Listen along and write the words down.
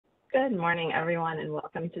Good morning, everyone, and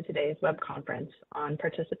welcome to today's web conference on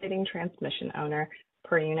participating transmission owner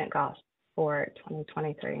per unit cost for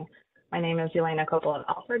 2023. My name is Elena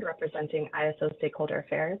Coppola-Alford, representing ISO Stakeholder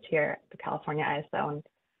Affairs here at the California ISO, and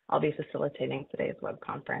I'll be facilitating today's web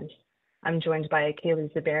conference. I'm joined by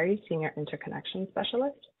Kaylee Zuberi, Senior Interconnection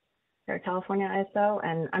Specialist here at California ISO,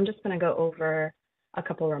 and I'm just going to go over a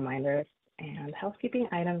couple reminders and housekeeping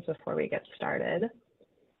items before we get started.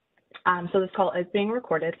 So this call is being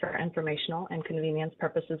recorded for informational and convenience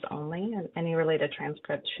purposes only, and any related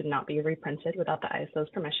transcripts should not be reprinted without the ISO's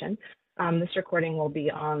permission. This recording will be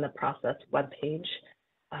on the process webpage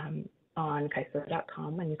on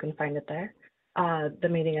kaiser.com, and you can find it there. The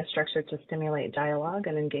meeting is structured to stimulate dialogue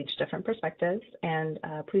and engage different perspectives, and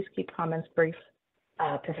please keep comments brief,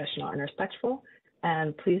 professional, and respectful.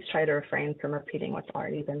 And please try to refrain from repeating what's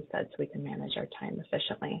already been said so we can manage our time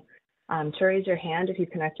efficiently. To raise your hand, if you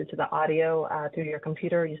connected to the audio through your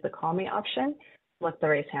computer, use the call me option. Select the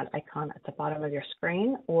raise hand icon at the bottom of your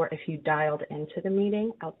screen, or if you dialed into the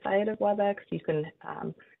meeting outside of WebEx, you can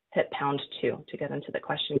hit #2 to get into the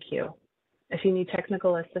question queue. If you need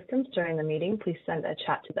technical assistance during the meeting, please send a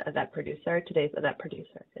chat to the event producer. Today's event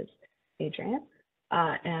producer is Adrian.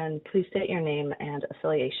 And please state your name and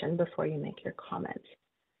affiliation before you make your comments.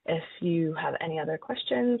 If you have any other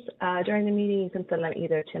questions during the meeting, you can send them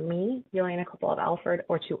either to me, Elena Coppola-Alford,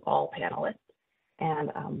 or to all panelists,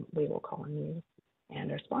 and we will call on you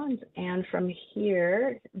and respond. And from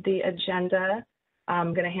here, the agenda,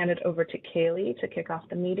 I'm going to hand it over to Kaylee to kick off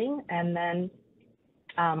the meeting, and then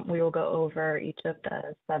we will go over each of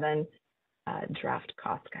the 7 draft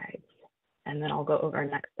cost guides, and then I'll go over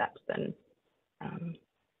next steps and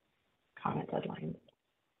comment deadlines.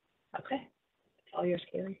 Okay. All yours,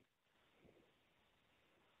 Kaylee.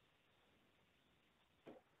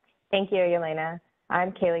 Thank you, Elena.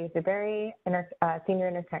 I'm Kaylee Zuberi, Senior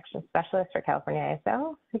Interconnection Specialist for California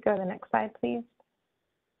ISO. We go to the next slide, please.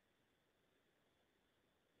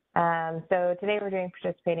 So today we're doing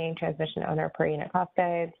participating transmission owner per unit cost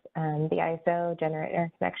guides. The ISO general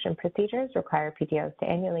interconnection procedures require PTOs to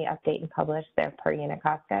annually update and publish their per unit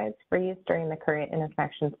cost guides for use during the current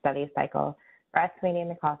interconnection study cycle for estimating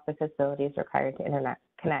the cost of facilities required to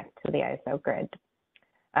connect to the ISO grid.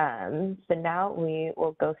 So now we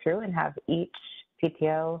will go through and have each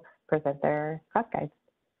PTO present their cost guides.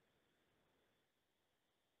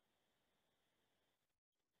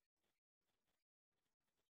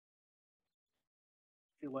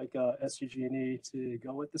 Would you like SDG&E to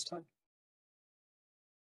go at this time?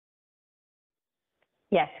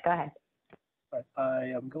 Yes, go ahead. All right, I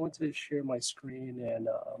am going to share my screen, and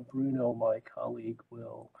Bruno, my colleague,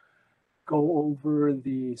 will go over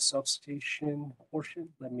the substation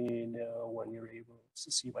portion. Let me know when you're able to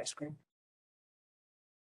see my screen.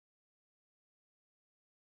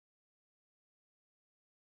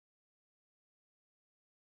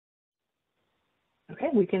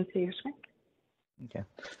 Okay, we can see your screen. Okay.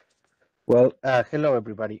 Well, hello,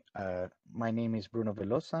 everybody. My name is Bruno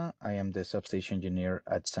Velosa. I am the substation engineer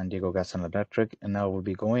at San Diego Gas and Electric, and I will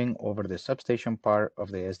be going over the substation part of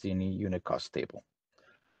the SDG&E unit cost table.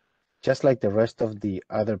 Just like the rest of the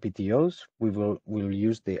other PTOs, we'll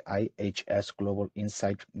use the IHS Global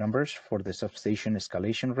Insight numbers for the substation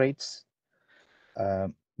escalation rates.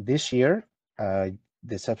 This year,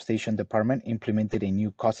 the substation department implemented a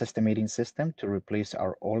new cost estimating system to replace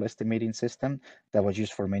our old estimating system that was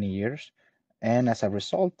used for many years. And as a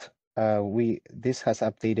result, this has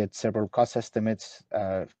updated several cost estimates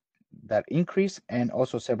that increased, and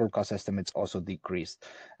also several cost estimates also decreased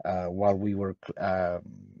while we were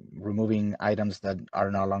removing items that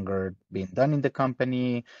are no longer being done in the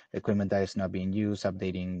company, equipment that is not being used,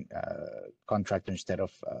 updating contractor instead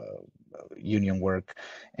of union work,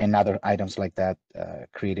 and other items like that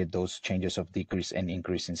created those changes of decrease and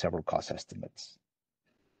increase in several cost estimates.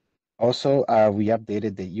 Also, we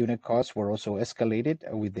updated the unit costs were also escalated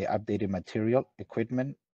with the updated material,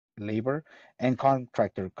 equipment, labor, and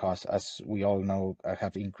contractor costs, as we all know,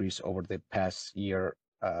 have increased over the past year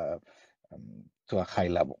to a high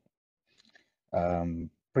level.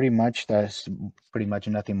 Pretty much that's pretty much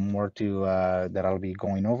nothing more to that I'll be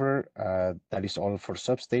going over. That is all for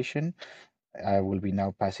substation. I will be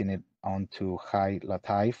now passing it on to Hai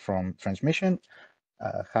Latai from transmission.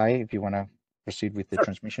 Hai, if you want to proceed with the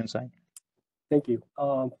transmission side. Thank you.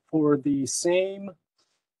 For the same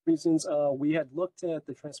reasons, we had looked at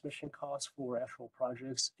the transmission costs for actual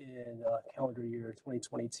projects in calendar year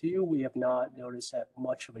 2022. We have not noticed that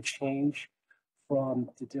much of a change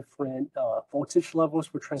from the different voltage levels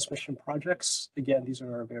for transmission projects. Again, these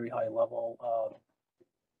are very high level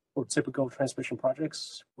or typical transmission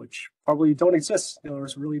projects, which probably don't exist.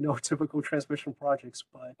 There's really no typical transmission projects,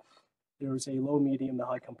 but there's a low, medium, to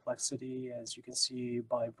high complexity. As you can see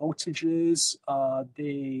by voltages,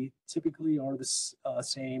 they typically are the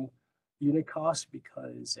same unit cost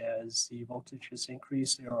because as the voltages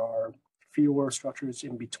increase, there are fewer structures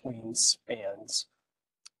in between spans.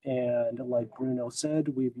 And like Bruno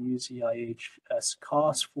said, we've used the IHS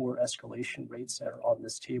cost for escalation rates that are on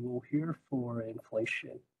this table here for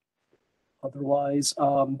inflation. Otherwise,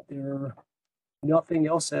 there are nothing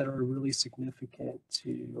else that are really significant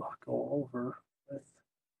to go over with.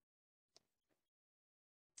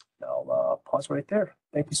 I'll pause right there.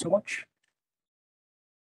 Thank you so much.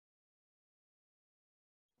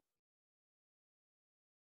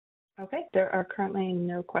 Okay, there are currently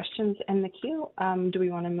no questions in the queue. Do we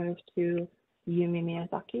want to move to Yumi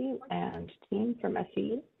Miyazaki and team from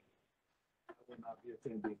SCE? I will not be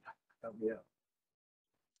attending. Help me out.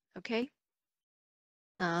 Okay.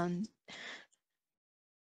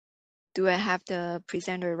 Do I have the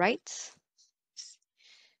presenter rights?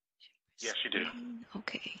 Yes, you do.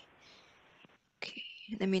 Okay. Okay.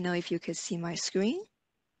 Let me know if you can see my screen.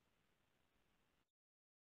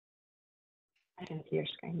 I can see your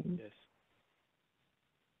screen. Yes.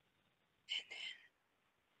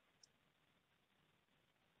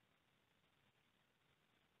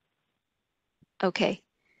 Okay.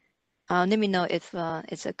 Let me know if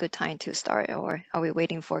it's a good time to start, or are we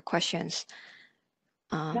waiting for questions?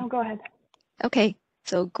 No, go ahead. Okay.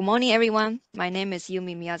 So good morning, everyone. My name is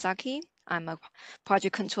Yumi Miyazaki. I'm a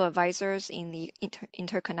project control advisor in the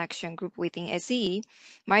interconnection group within SCE.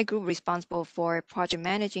 My group responsible for project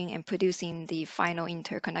managing and producing the final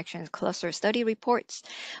interconnection cluster study reports.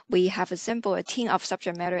 We have assembled a team of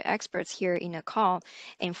subject matter experts here in a call.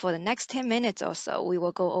 And for the next 10 minutes or so, we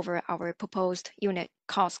will go over our proposed unit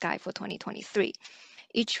cost guide for 2023.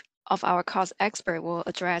 Each of our cost expert will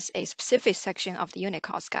address a specific section of the unit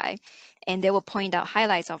cost guide, and they will point out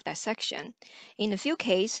highlights of that section. In a few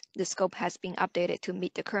cases, the scope has been updated to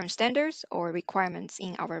meet the current standards or requirements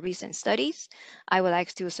in our recent studies. I would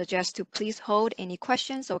like to suggest to please hold any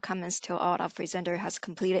questions or comments till all of presenter has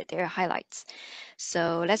completed their highlights.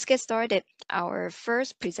 So let's get started. Our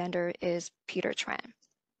first presenter is Peter Tran.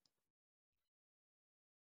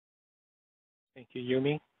 Thank you,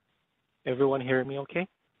 Yumi. Everyone hear me okay?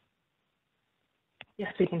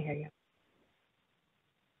 Yes, we can hear you.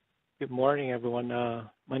 Good morning, everyone.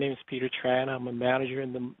 My name is Peter Tran. I'm a manager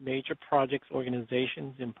in the major projects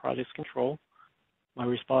organizations in projects control. My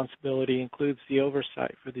responsibility includes the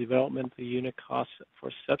oversight for the development of the unit costs for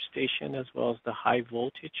substation as well as the high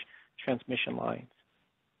voltage transmission lines.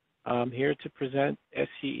 I'm here to present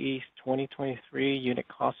SCE's 2023 unit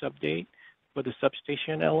cost update for the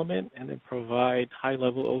substation element and then provide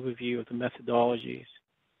high-level overview of the methodologies.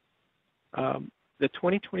 The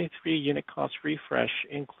 2023 unit cost refresh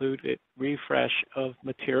included refresh of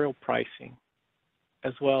material pricing,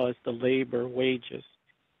 as well as the labor wages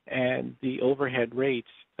and the overhead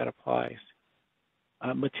rates that applies.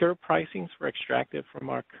 Material pricings were extracted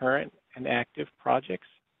from our current and active projects.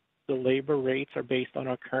 The labor rates are based on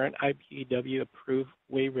our current IBEW approved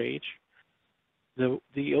wage.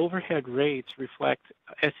 The overhead rates reflect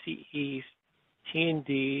SCE's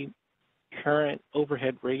T&D current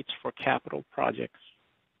overhead rates for capital projects.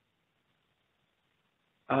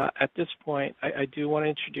 At this point, I do want to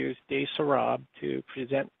introduce Dave Sarab to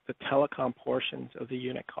present the telecom portions of the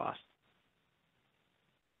unit cost.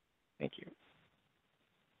 Thank you.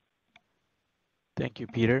 Thank you,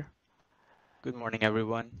 Peter. Good morning,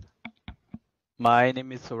 everyone. My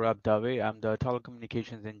name is Saurabh Dave. I'm the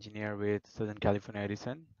telecommunications engineer with Southern California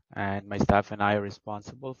Edison, and my staff and I are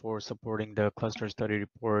responsible for supporting the cluster study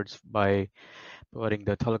reports by providing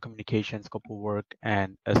the telecommunications scope of work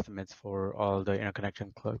and estimates for all the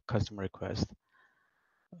interconnection customer requests.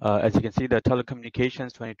 As you can see, the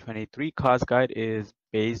telecommunications 2023 cost guide is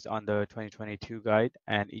based on the 2022 guide,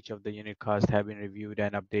 and each of the unit costs have been reviewed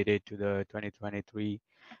and updated to the 2023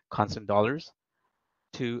 constant dollars.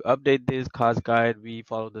 To update this cost guide, we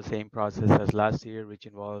follow the same process as last year, which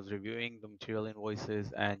involves reviewing the material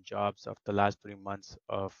invoices and jobs of the last 3 months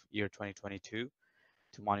of year 2022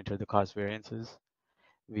 to monitor the cost variances.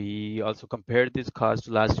 We also compared this cost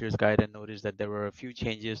to last year's guide and noticed that there were a few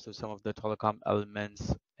changes to some of the telecom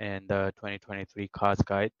elements in the 2023 cost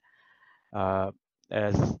guide.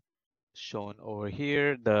 As shown over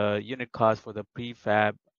here, the unit cost for the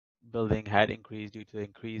prefab building had increased due to the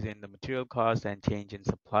increase in the material cost and change in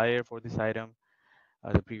supplier for this item.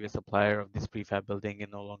 The previous supplier of this prefab building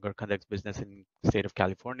no longer conducts business in the state of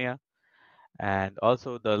California. And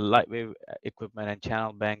also the lightweight equipment and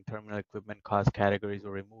channel bank terminal equipment cost categories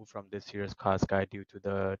were removed from this year's cost guide due to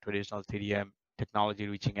the traditional TDM technology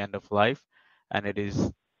reaching end of life, and it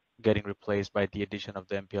is getting replaced by the addition of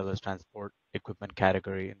the MPLS transport equipment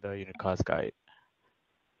category in the unit cost guide.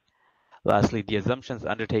 Lastly, the assumptions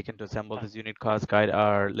undertaken to assemble this unit cost guide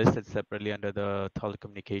are listed separately under the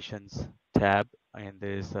telecommunications tab in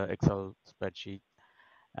this Excel spreadsheet.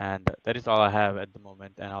 And that is all I have at the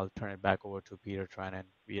moment, and I'll turn it back over to Peter Tran and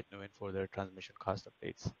Viet Nguyen for their transmission cost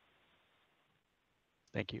updates.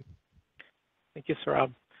 Thank you. Thank you,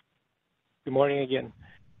 Saurabh. Good morning again.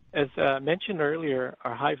 As mentioned earlier,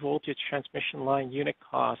 our high voltage transmission line unit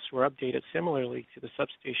costs were updated similarly to the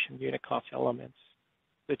substation unit cost elements.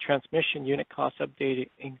 The transmission unit cost update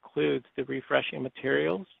includes the refreshing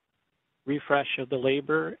materials, refresh of the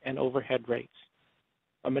labor and overhead rates.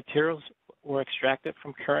 Our materials were extracted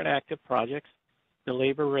from current active projects. The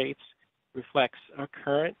labor rates reflects our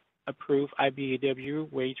current approved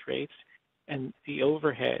IBEW wage rates, and the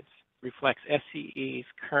overheads reflects SCE's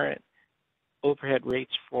current overhead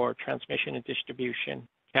rates for transmission and distribution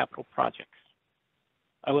capital projects.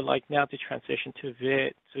 I would like now to transition to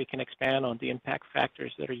Viet so he can expand on the impact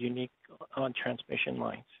factors that are unique on transmission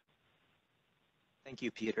lines. Thank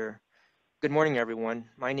you, Peter. Good morning, everyone.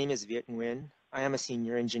 My name is Viet Nguyen. I am a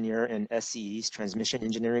senior engineer in SCE's Transmission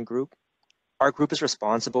Engineering Group. Our group is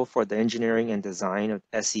responsible for the engineering and design of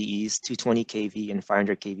SCE's 220 kV and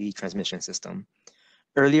 500 kV transmission system.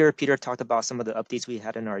 Earlier, Peter talked about some of the updates we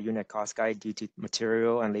had in our unit cost guide due to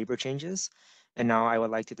material and labor changes. And now I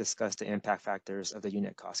would like to discuss the impact factors of the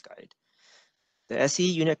unit cost guide. The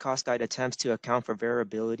SCE unit cost guide attempts to account for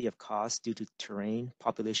variability of costs due to terrain,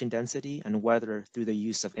 population density, and weather through the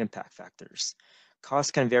use of impact factors.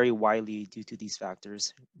 Costs can vary widely due to these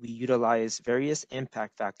factors. We utilize various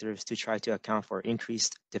impact factors to try to account for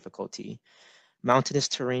increased difficulty. Mountainous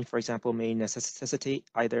terrain, for example, may necessitate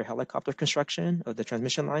either helicopter construction of the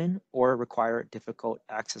transmission line or require difficult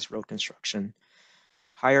access road construction.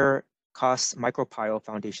 Higher cost micropile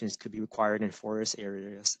foundations could be required in forest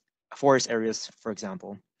areas, for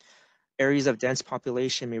example. Areas of dense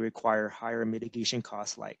population may require higher mitigation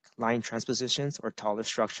costs like line transpositions or taller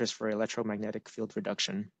structures for electromagnetic field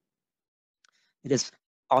reduction. It is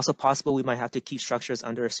also possible we might have to keep structures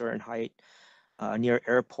under a certain height near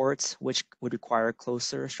airports, which would require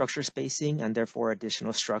closer structure spacing and therefore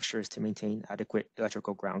additional structures to maintain adequate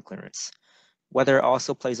electrical ground clearance. Weather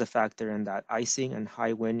also plays a factor in that icing and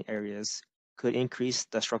high wind areas could increase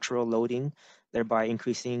the structural loading, thereby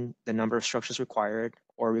increasing the number of structures required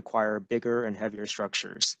or require bigger and heavier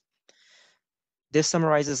structures. This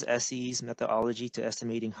summarizes SCE's methodology to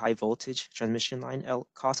estimating high voltage transmission line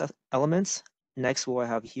cost elements. Next, we'll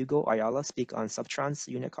have Hugo Ayala speak on subtrans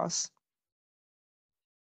unit costs.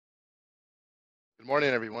 Good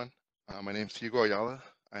morning, everyone. My name is Hugo Ayala.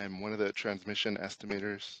 I am one of the transmission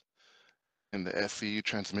estimators in the SCE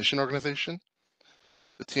Transmission Organization.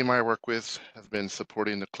 The team I work with has been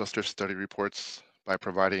supporting the cluster study reports by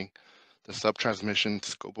providing the sub-transmission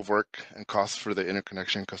scope of work and costs for the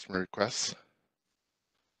interconnection customer requests.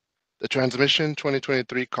 The Transmission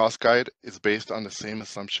 2023 cost guide is based on the same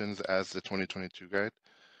assumptions as the 2022 guide,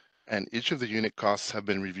 and each of the unit costs have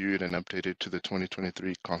been reviewed and updated to the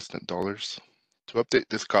 2023 constant dollars. To update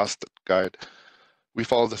this cost guide, we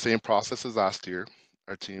followed the same process as last year.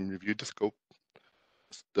 Our team reviewed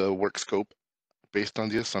the work scope based on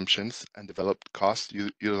the assumptions and developed costs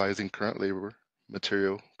utilizing current labor,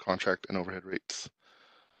 material, contract, and overhead rates.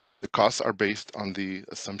 The costs are based on the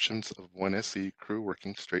assumptions of one SCE crew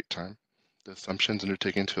working straight time. The assumptions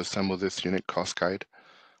undertaken to assemble this unit cost guide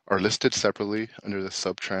are listed separately under the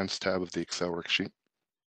Subtrans tab of the Excel worksheet.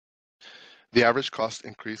 The average cost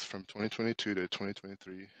increase from 2022 to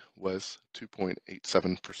 2023 was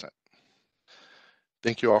 2.87%.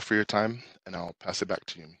 Thank you all for your time, and I'll pass it back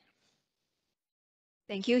to you.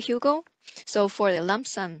 Thank you, Hugo. So for the lump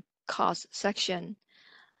sum cost section,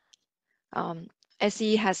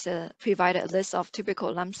 SCE has provided a list of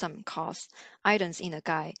typical lump sum cost items in the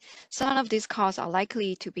guide. Some of these costs are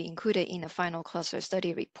likely to be included in the final cluster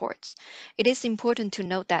study reports. It is important to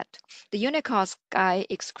note that the unit cost guide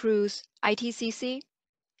excludes ITCC,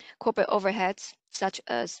 corporate overheads such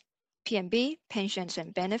as P&B, pensions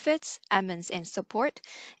and benefits, admins and support,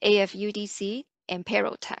 AFUDC, and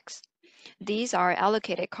payroll tax. These are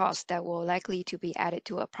allocated costs that will likely to be added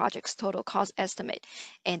to a project's total cost estimate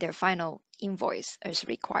and their final invoice as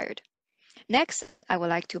required. Next, I would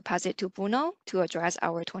like to pass it to Bruno to address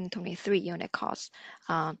our 2023 unit cost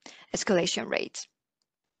escalation rates.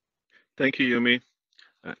 Thank you, Yumi.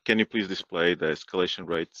 Can you please display the escalation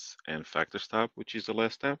rates and factors tab, which is the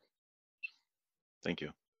last tab? Thank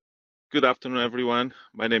you. Good afternoon, everyone.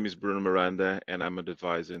 My name is Bruno Miranda, and I'm an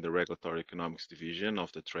advisor in the Regulatory Economics Division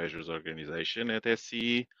of the Treasurers Organization at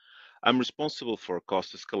SCE. I'm responsible for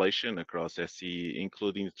cost escalation across SCE,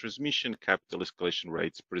 including the transmission capital escalation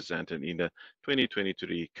rates presented in the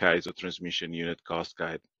 2023 CAISO Transmission Unit Cost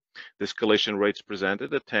Guide. The escalation rates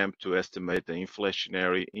presented attempt to estimate the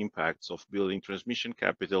inflationary impacts of building transmission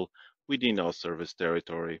capital within our service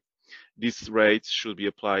territory. These rates should be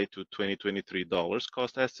applied to 2023 dollars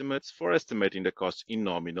cost estimates for estimating the cost in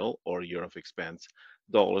nominal or year of expense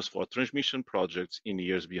dollars for transmission projects in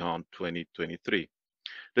years beyond 2023.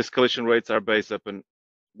 The escalation rates are based upon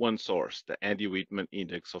one source, the Andy Whitman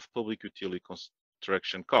Index of Public Utility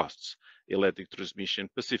Construction Costs, Electric Transmission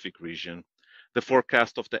Pacific Region. The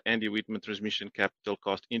forecast of the Andy Whitman Transmission Capital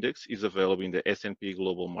Cost Index is available in the S&P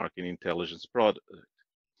Global Market Intelligence product,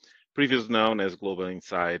 previously known as Global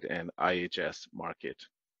Insight and IHS Markit.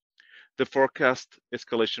 The forecast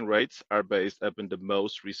escalation rates are based upon the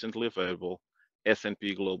most recently available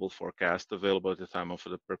S&P Global forecast available at the time of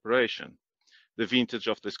the preparation. The vintage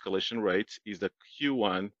of the escalation rates is the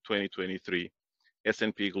Q1 2023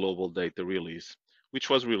 S&P Global data release, which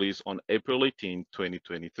was released on April 18,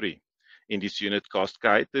 2023. In this unit cost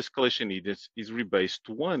guide, the escalation index is rebased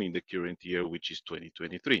to 1 in the current year, which is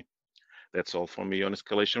 2023. That's all from me on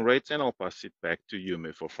escalation rates, and I'll pass it back to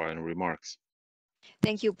Yumi for final remarks.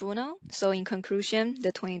 Thank you, Bruno. So in conclusion,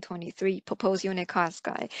 the 2023 proposed unit cost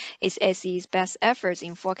guide is SCE's best efforts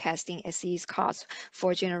in forecasting SCE's costs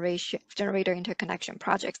for generator interconnection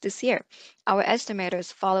projects this year. Our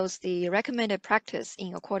estimators follows the recommended practice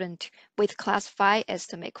in accordance with Class 5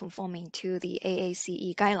 estimate conforming to the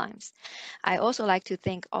AACE guidelines. I also like to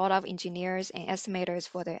thank all of engineers and estimators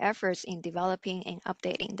for their efforts in developing and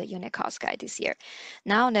updating the unit cost guide this year.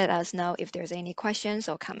 Now let us know if there's any questions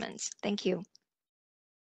or comments. Thank you.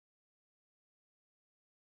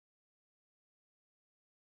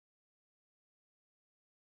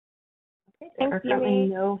 Okay, there are currently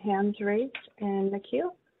no hands raised in the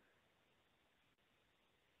queue.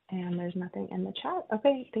 And there's nothing in the chat.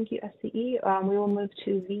 Okay, thank you, SCE. We will move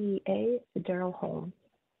to VEA, Daryl Holmes.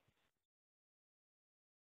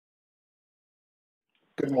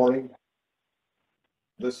 Good morning.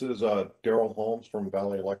 This is Daryl Holmes from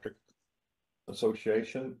Valley Electric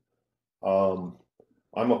Association. I'm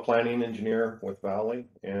a planning engineer with Valley,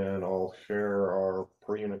 and I'll share our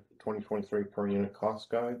per unit 2023 per unit cost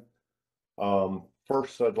guide.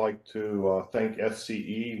 First, I'd like to thank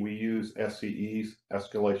SCE. We use SCE's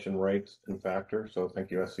escalation rates and factors, so thank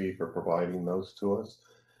you, SCE, for providing those to us.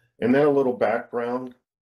 And then a little background.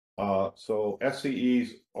 So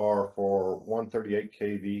SCEs are for 138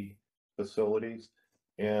 kV facilities,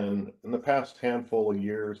 and in the past handful of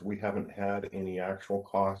years, we haven't had any actual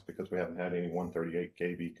costs because we haven't had any 138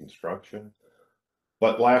 kV construction.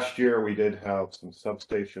 But last year, we did have some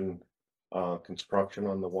substation construction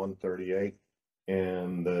on the 138,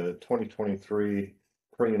 and the 2023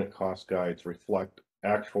 per unit cost guides reflect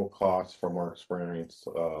actual costs from our experience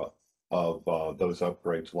of those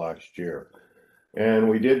upgrades last year. And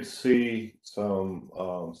we did see some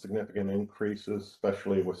significant increases,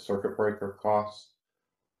 especially with circuit breaker costs.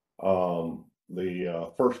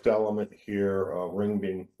 The first element here,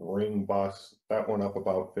 ring bus, that went up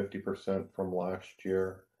about 50% from last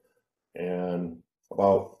year, and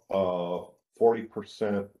about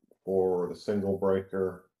 40% for the single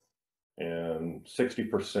breaker and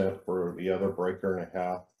 60% for the other breaker and a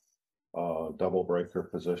half double breaker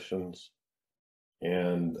positions.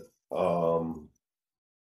 And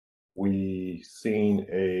we seen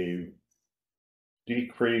a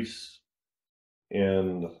decrease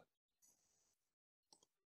in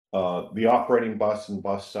the operating bus and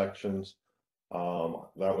bus sections.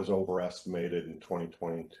 That was overestimated in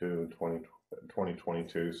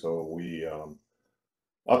 2022, so we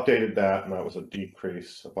updated that, and that was a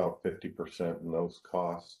decrease about 50% in those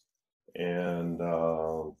costs. And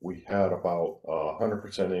we had about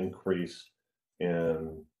 100% increase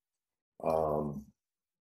in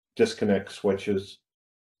disconnect switches,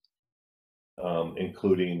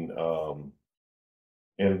 including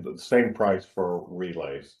and the same price for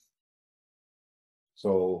relays.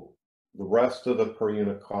 So the rest of the per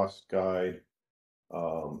unit cost guide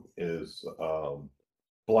is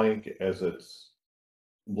blank, as it's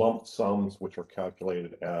lump sums, which are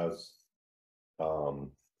calculated as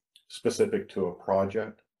specific to a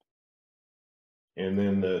project. And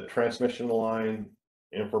then the transmission line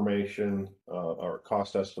information or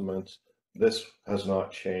cost estimates, this has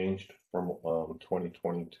not changed from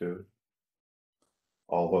 2022.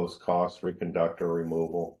 All those costs, reconductor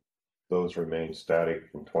removal, those remain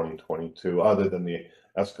static from 2022, other than the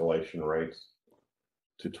escalation rates.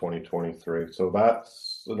 to 2023. So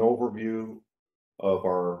that's an overview of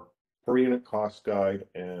our per unit cost guide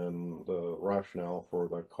and the rationale for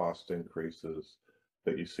the cost increases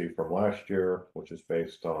that you see from last year, which is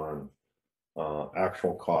based on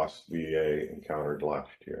actual costs VA encountered last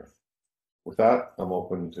year. With that, I'm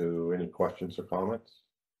open to any questions or comments.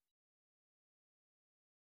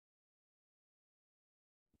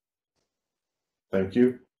 Thank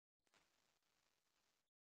you.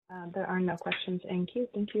 There are no questions in queue.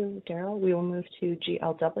 Thank you, Daryl. We will move to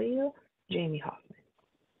GLW, Jamie Hoffman.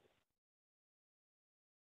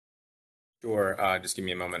 Sure, just give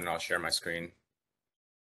me a moment and I'll share my screen.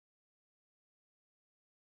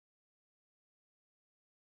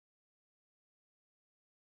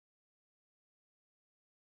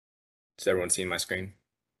 Does everyone see my screen?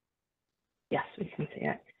 Yes, we can see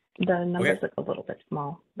it. The numbers look a little bit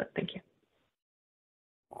small, but thank you.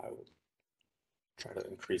 I will try to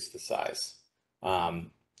increase the size.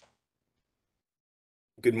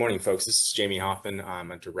 Good morning, folks. This is Jamie Hoffman.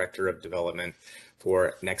 I'm a Director of Development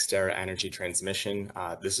for NextEra Energy Transmission.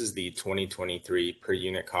 This is the 2023 per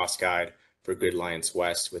unit cost guide for Grid Alliance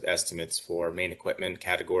West with estimates for main equipment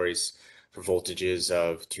categories for voltages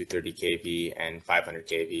of 230 kV and 500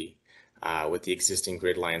 kV, with the existing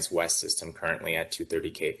Grid Alliance West system currently at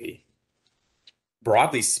 230 kV.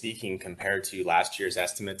 Broadly speaking, compared to last year's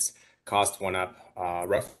estimates, cost went up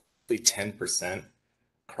roughly 10%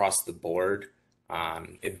 across the board.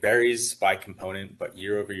 It varies by component, but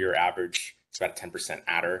year-over-year average, it's about a 10%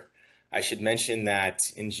 adder. I should mention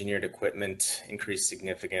that engineered equipment increased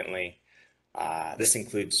significantly. This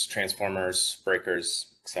includes transformers,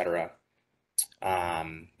 breakers, etc.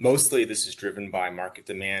 Mostly this is driven by market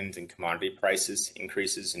demand and commodity prices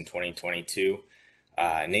increases in 2022,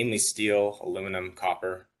 namely steel, aluminum,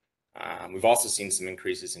 copper. We've also seen some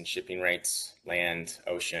increases in shipping rates, land,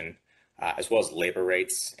 ocean, as well as labor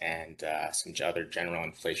rates and some other general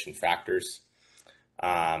inflation factors.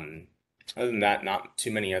 Other than that, not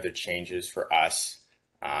too many other changes for us.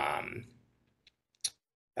 That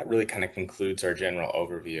really kind of concludes our general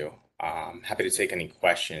overview. Happy to take any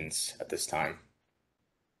questions at this time.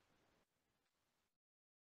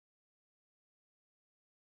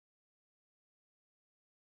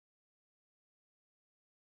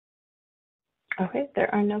 Okay,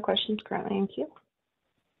 there are no questions currently in queue.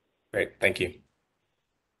 Great, thank you.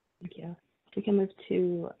 Thank you. We can move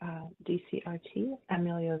to DCRT,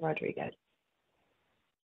 Emilio Rodriguez.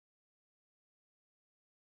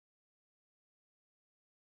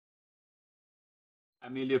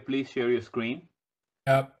 Emilio, please share your screen.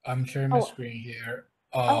 Yep, I'm sharing my screen here.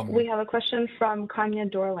 We have a question from Kanya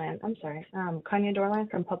Dorland. I'm sorry, Kanya Dorland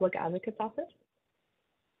from Public Advocate's Office.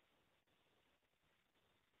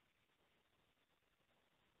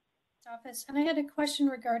 And I had a question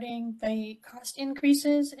regarding the cost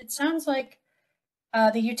increases. It sounds like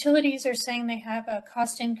the utilities are saying they have a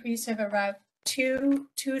cost increase of around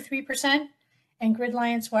 3%, and Grid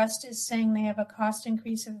Alliance West is saying they have a cost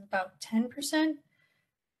increase of about 10%.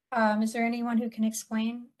 Is there anyone who can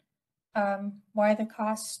explain why the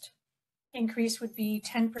cost increase would be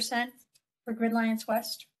 10% for Grid Alliance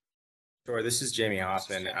West? Sure, this is Jamie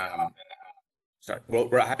Hoffman. Sorry, well,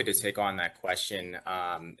 we're happy to take on that question.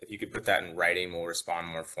 If you could put that in writing, we'll respond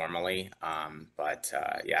more formally.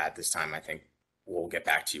 Yeah, at this time, I think we'll get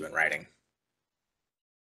back to you in writing.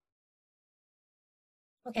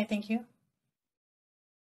 Okay, thank you.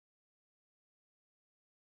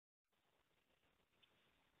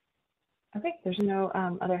 Okay, there's no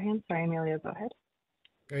other hands. Sorry, Emilio, go ahead.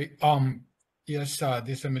 Okay. Yes,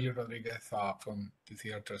 this is Emilio Rodriguez from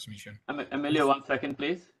DCR Transmission. Emilio, 1 second,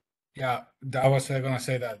 please. Yeah, I was going to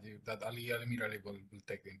say that Ali Amirali will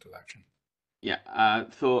take the introduction. Yeah,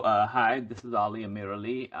 hi, this is Ali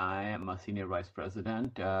Amirali. I am a Senior Vice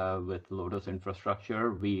President with Lotus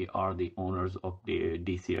Infrastructure. We are the owners of the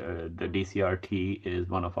DCR. The DCRT is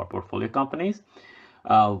one of our portfolio companies.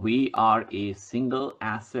 We are a single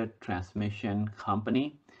asset transmission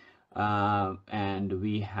company. And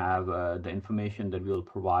we have the information that we'll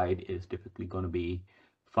provide is typically going to be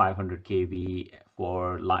 500 kV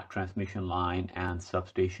for transmission line and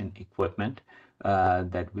substation equipment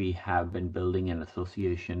that we have been building in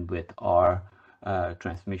association with our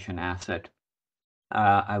transmission asset.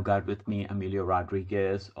 I've got with me Emilio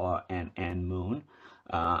Rodriguez and Ann Moon.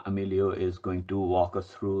 Emilio is going to walk us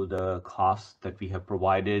through the costs that we have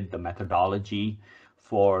provided, the methodology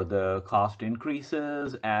for the cost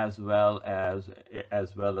increases, as well as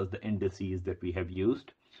the indices that we have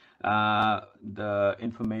used. The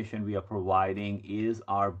information we are providing is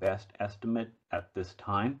our best estimate at this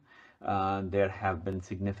time. There have been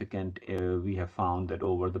significant, we have found that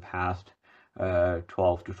over the past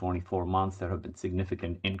 12 to 24 months, there have been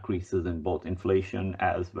significant increases in both inflation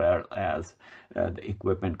as well as the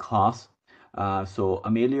equipment costs. So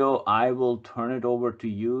Emilio, I will turn it over to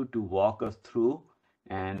you to walk us through,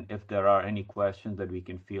 and if there are any questions that we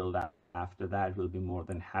can field out after that, we'll be more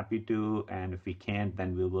than happy to, and if we can't,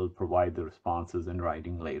 then we will provide the responses in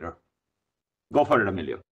writing later. Go for it,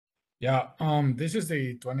 Emilio. Yeah, this is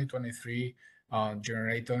the 2023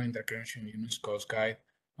 generator interconnection units cost guide.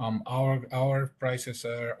 Our prices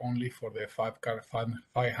are only for the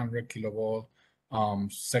 500 kilovolt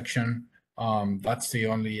section. That's the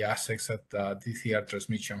only assets that DCR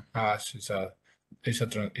transmission has. It's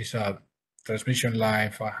a transmission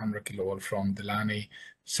line 500 kilovolt from Delaney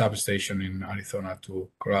substation in Arizona to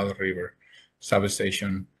Colorado River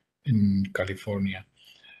substation in California.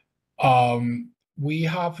 We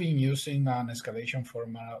have been using an escalation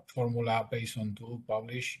formula based on two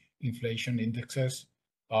published inflation indexes,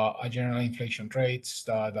 general inflation rates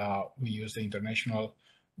that we use the International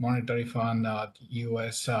Monetary Fund,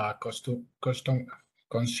 U.S.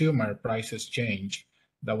 consumer prices change.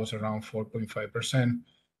 That was around 4.5%.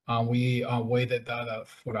 And we weighted that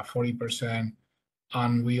for a 40%.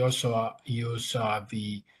 And we also use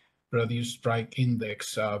the Reduced Price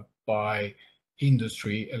Index by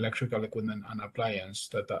industry, electrical equipment and appliance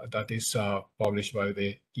that is published by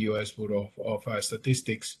the U.S. Bureau of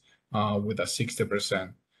Statistics with a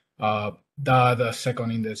 60%. The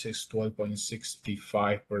second index is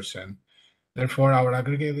 12.65%. Therefore, our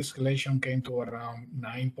aggregate escalation came to around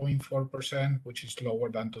 9.4%, which is lower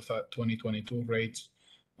than 2022 rates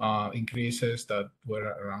increases that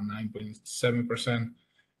were around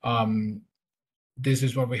 9.7%. This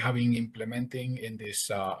is what we have been implementing in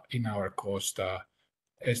this in our cost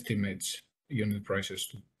estimates unit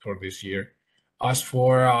prices for this year. As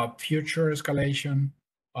for future escalation,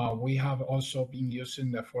 we have also been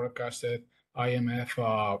using the forecasted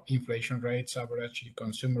IMF inflation rates, average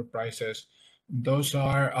consumer prices. Those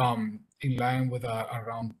are in line with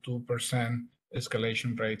around 2%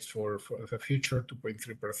 escalation rates for the future,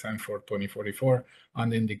 2.3% for 2044,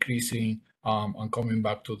 and then decreasing and coming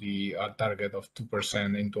back to the target of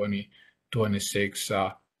 2% in 2026.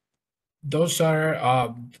 Those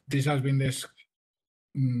are, this has been this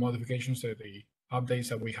modifications that the updates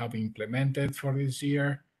that we have implemented for this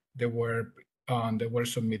year. They were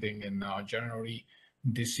submitting in January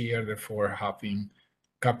this year, therefore having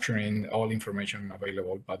capturing all information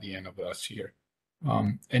available by the end of last year.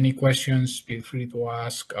 Any questions, feel free to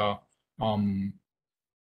ask.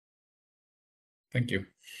 Thank you.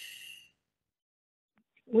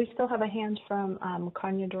 We still have a hand from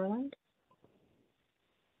Kanya Dorland.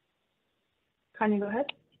 Kanya, go ahead.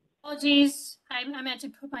 Oh, geez. I meant to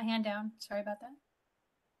put my hand down. Sorry about that.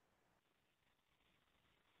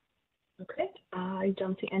 Okay, I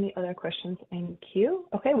don't see any other questions in queue.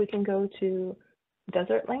 Okay, we can go to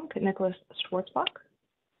Desert Link, Nicholas Schwarzbach.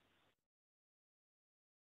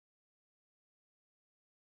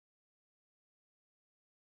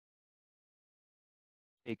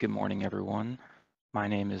 Hey, good morning, everyone. My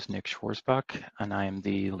name is Nick Schwarzbach, and I am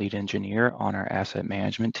the lead engineer on our asset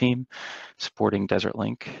management team supporting Desert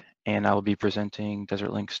Link, and I will be presenting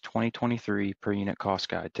Desert Link's 2023 per unit cost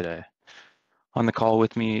guide today. On the call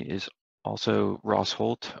with me is also Ross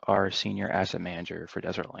Holt, our senior asset manager for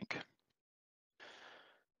Desert Link.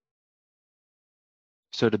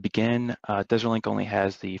 So to begin, Desert Link only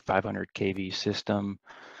has the 500 kV system.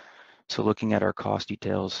 So looking at our cost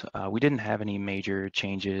details, we didn't have any major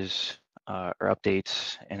changes or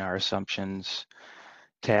updates in our assumptions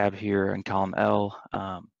tab here in column L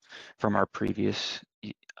from our previous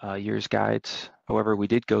year's guides. However, we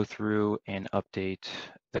did go through and update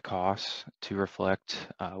the costs to reflect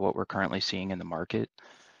what we're currently seeing in the market.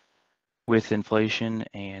 With inflation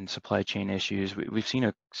and supply chain issues, we've seen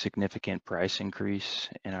a significant price increase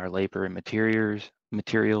in our labor and materials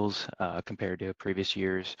compared to previous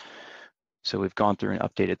years. So we've gone through and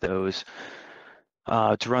updated those.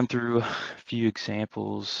 To run through a few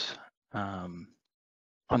examples on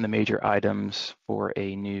the major items for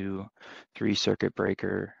a new 3-circuit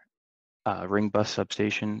breaker ring bus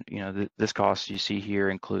substation, this cost you see here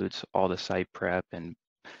includes all the site prep and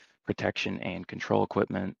protection and control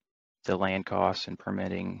equipment. The land costs and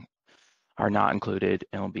permitting are not included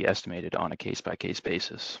and will be estimated on a case-by-case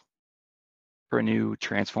basis. For a new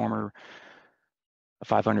transformer, a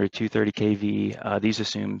 500 230 kV, these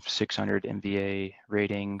assume 600 MVA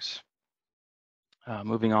ratings.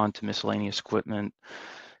 Moving on to miscellaneous equipment,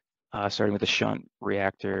 starting with a shunt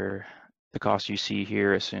reactor, the cost you see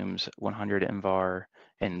here assumes 100 MVAR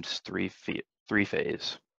and three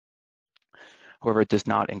phase. However, it does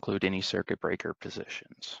not include any circuit breaker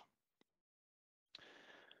positions.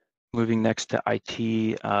 Moving next to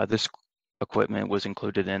IT, this equipment was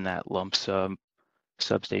included in that lump sum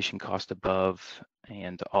substation cost above,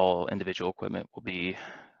 and all individual equipment will be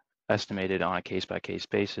estimated on a case-by-case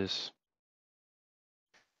basis.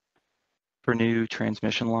 For new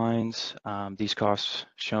transmission lines, these costs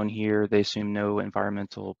shown here, they assume no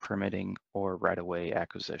environmental permitting or right-of-way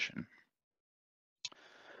acquisition.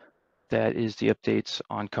 That is the updates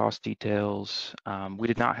on cost details. We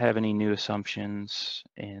did not have any new assumptions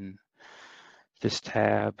in this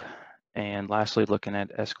tab. And lastly, looking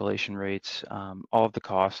at escalation rates, all of the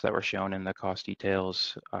costs that were shown in the cost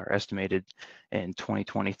details are estimated in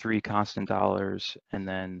 2023 constant dollars, and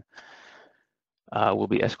then will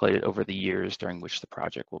be escalated over the years during which the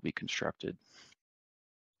project will be constructed.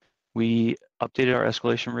 We updated our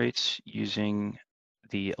escalation rates using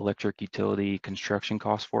the electric utility construction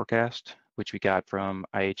cost forecast, which we got from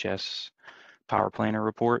IHS Power Planner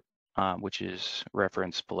report, which is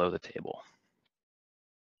referenced below the table.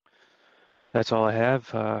 That's all I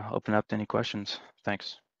have. Open up to any questions.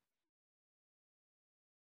 Thanks.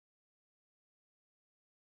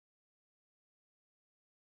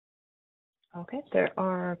 Okay, there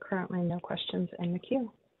are currently no questions in the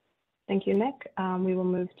queue. Thank you, Nick. We will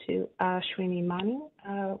move to Ashwini Mani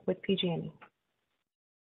with PG&E.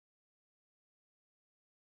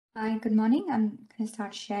 Hi, good morning. I'm going to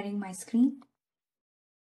start sharing my screen.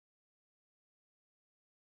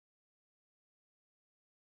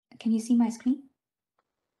 Can you see my screen?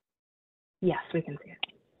 Yes, we can see it.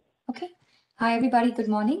 Okay. Hi, everybody. Good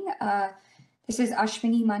morning. This is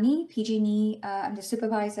Ashwini Mani, PG&E. I'm the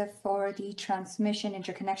supervisor for the Transmission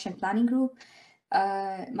Interconnection Planning Group.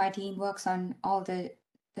 My team works on all the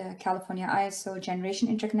California ISO generation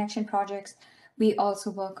interconnection projects. We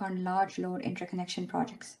also work on large load interconnection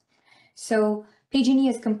projects. So PG&E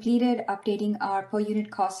has completed updating our per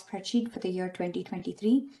unit cost spreadsheet for the year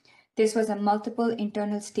 2023. This was a multiple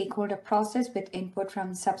internal stakeholder process with input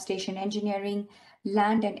from substation engineering,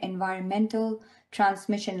 land and environmental,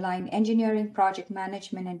 transmission line engineering, project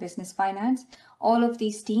management, and business finance. All of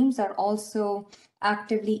these teams are also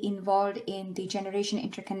actively involved in the generation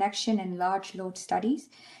interconnection and large load studies.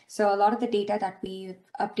 So a lot of the data that we've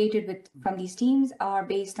updated from these teams are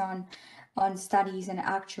based on studies and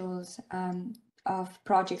actuals of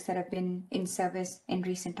projects that have been in service in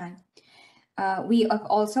recent time. We have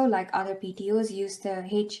also, like other PTOs, used the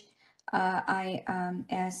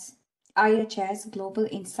IHS Global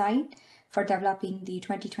Insight for developing the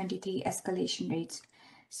 2023 escalation rates.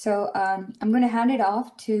 So I'm going to hand it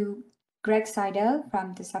off to Greg Seidel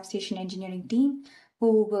from the substation engineering team,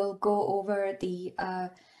 who will go over the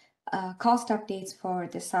cost updates for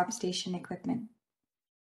the substation equipment.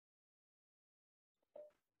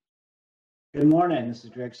 Good morning, this is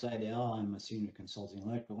Greg Seidel. I'm a senior consulting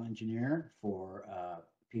electrical engineer for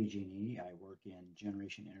PG&E. I work in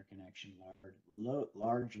generation interconnection,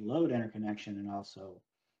 large load interconnection, and also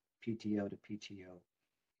PTO to PTO.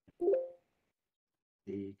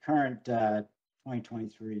 The current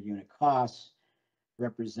 2023 unit costs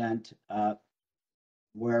represent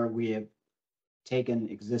where we have taken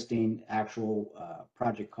existing actual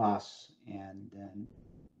project costs and then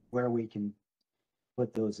where we can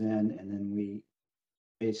put those in, and then we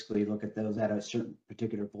basically look at those at a certain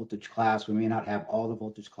particular voltage class. We may not have all the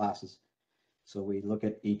voltage classes, so we look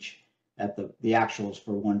at the actuals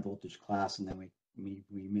for one voltage class, and then we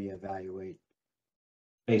may evaluate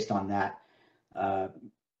based on that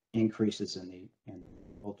increases in the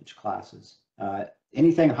voltage classes.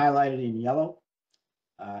 Anything highlighted in yellow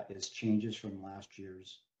is changes from last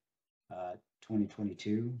year's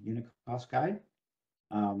 2022 unit cost guide.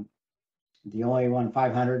 The only one,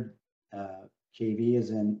 500 kV, is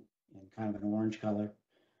in kind of an orange color.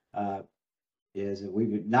 Is that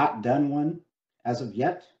we've not done one as of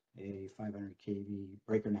yet, a 500 kV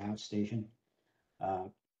breaker and a half station.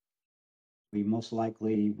 We most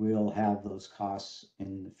likely will have those costs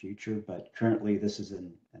in the future, but currently this is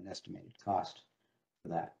an estimated cost for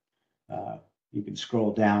that. You can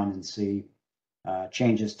scroll down and see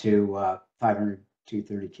changes to 500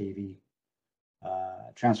 230 kV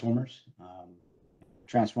transformers.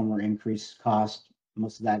 Transformer increase cost,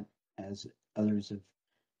 most of that, as others have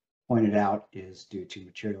pointed out, is due to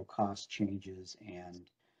material cost changes and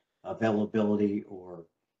availability or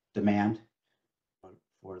demand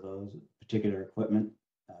for those particular equipment.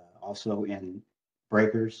 Also in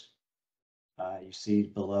breakers, you see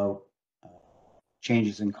below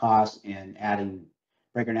changes in cost in adding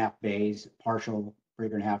breaker and a half bays, partial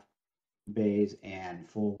breaker and a half bays, and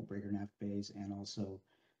full breaker and a half bays, and also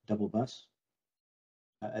double bus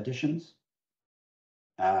additions.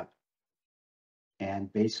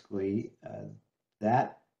 And basically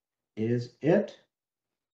that is it.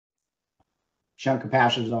 Shunt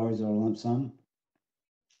capacitors is always a lump sum.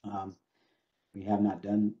 We have not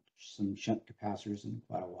done some shunt capacitors in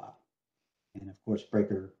quite a while. And of course,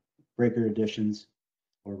 breaker additions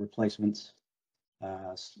or replacements,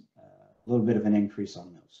 a little bit of an increase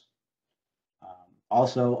on those.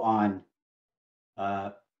 Also on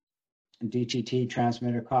DTT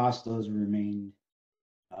transmitter costs, those remain,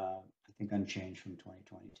 I think, unchanged from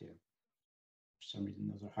 2022. For some reason,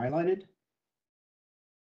 those are highlighted.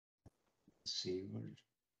 Let's see, we're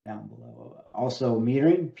down below. Also,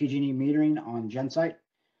 metering, PG&E metering on GenSite,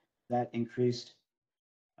 that increased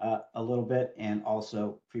a little bit, and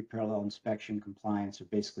also pre-parallel inspection compliance, or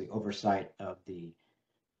basically oversight of the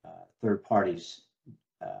third parties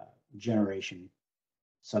generation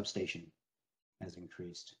substation has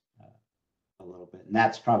increased a little bit, and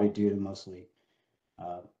that's probably due to mostly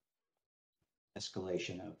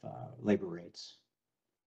escalation of labor rates,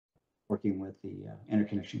 working with the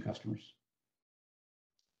interconnection customers.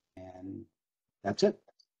 And that's it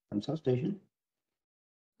from substation.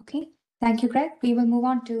 Okay, thank you, Greg. We will move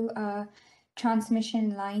on to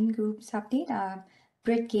transmission line groups update.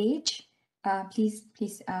 Britt Gage, please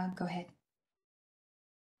go ahead.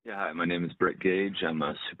 Yeah, hi, my name is Britt Gage. I'm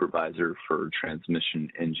a supervisor for transmission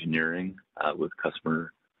engineering with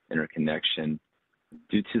customer interconnection.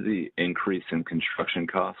 Due to the increase in construction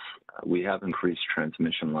costs, we have increased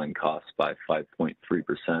transmission line costs by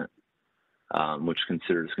 5.3%, which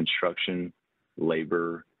considers construction,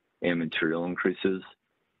 labor, and material increases.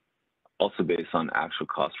 Also based on actual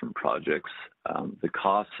costs from projects. The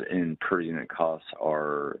costs in per unit costs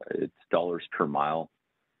it's dollars per mile.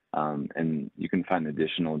 And you can find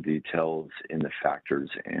additional details in the factors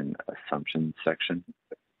and assumptions section.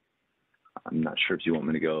 I'm not sure if you want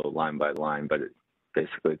me to go line by line, but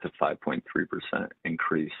basically it's a 5.3%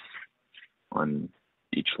 increase on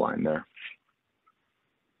each line there.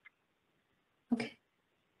 Okay,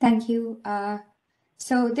 thank you.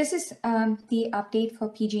 So this is the update for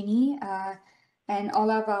PG&E, and all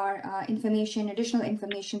of our additional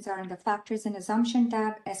informations are in the factors and assumption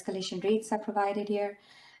tab. Escalation rates are provided here,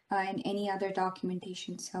 and any other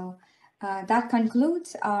documentation. So that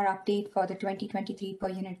concludes our update for the 2023 per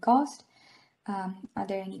unit cost. Are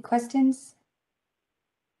there any questions?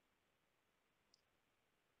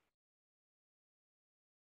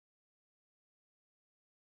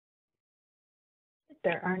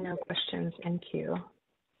 There are no questions in queue.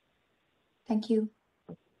 Thank you.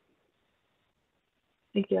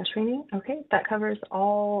 Thank you, Ashwini. Okay, that covers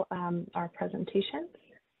all our presentations.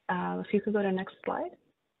 If you could go to next slide.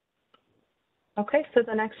 Okay, so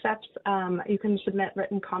the next steps, you can submit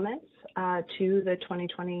written comments to the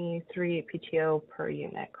 2023 PTO per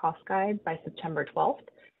unit cost guide by September 12th.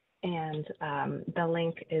 And the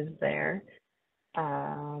link is there.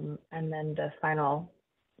 And then the final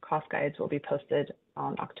cost guides will be posted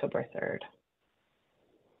on October 3rd.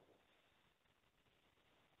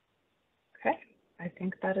 Okay, I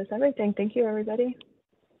think that is everything. Thank you, everybody.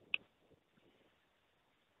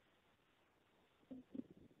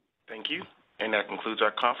 Thank you. And that concludes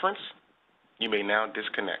our conference. You may now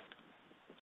disconnect.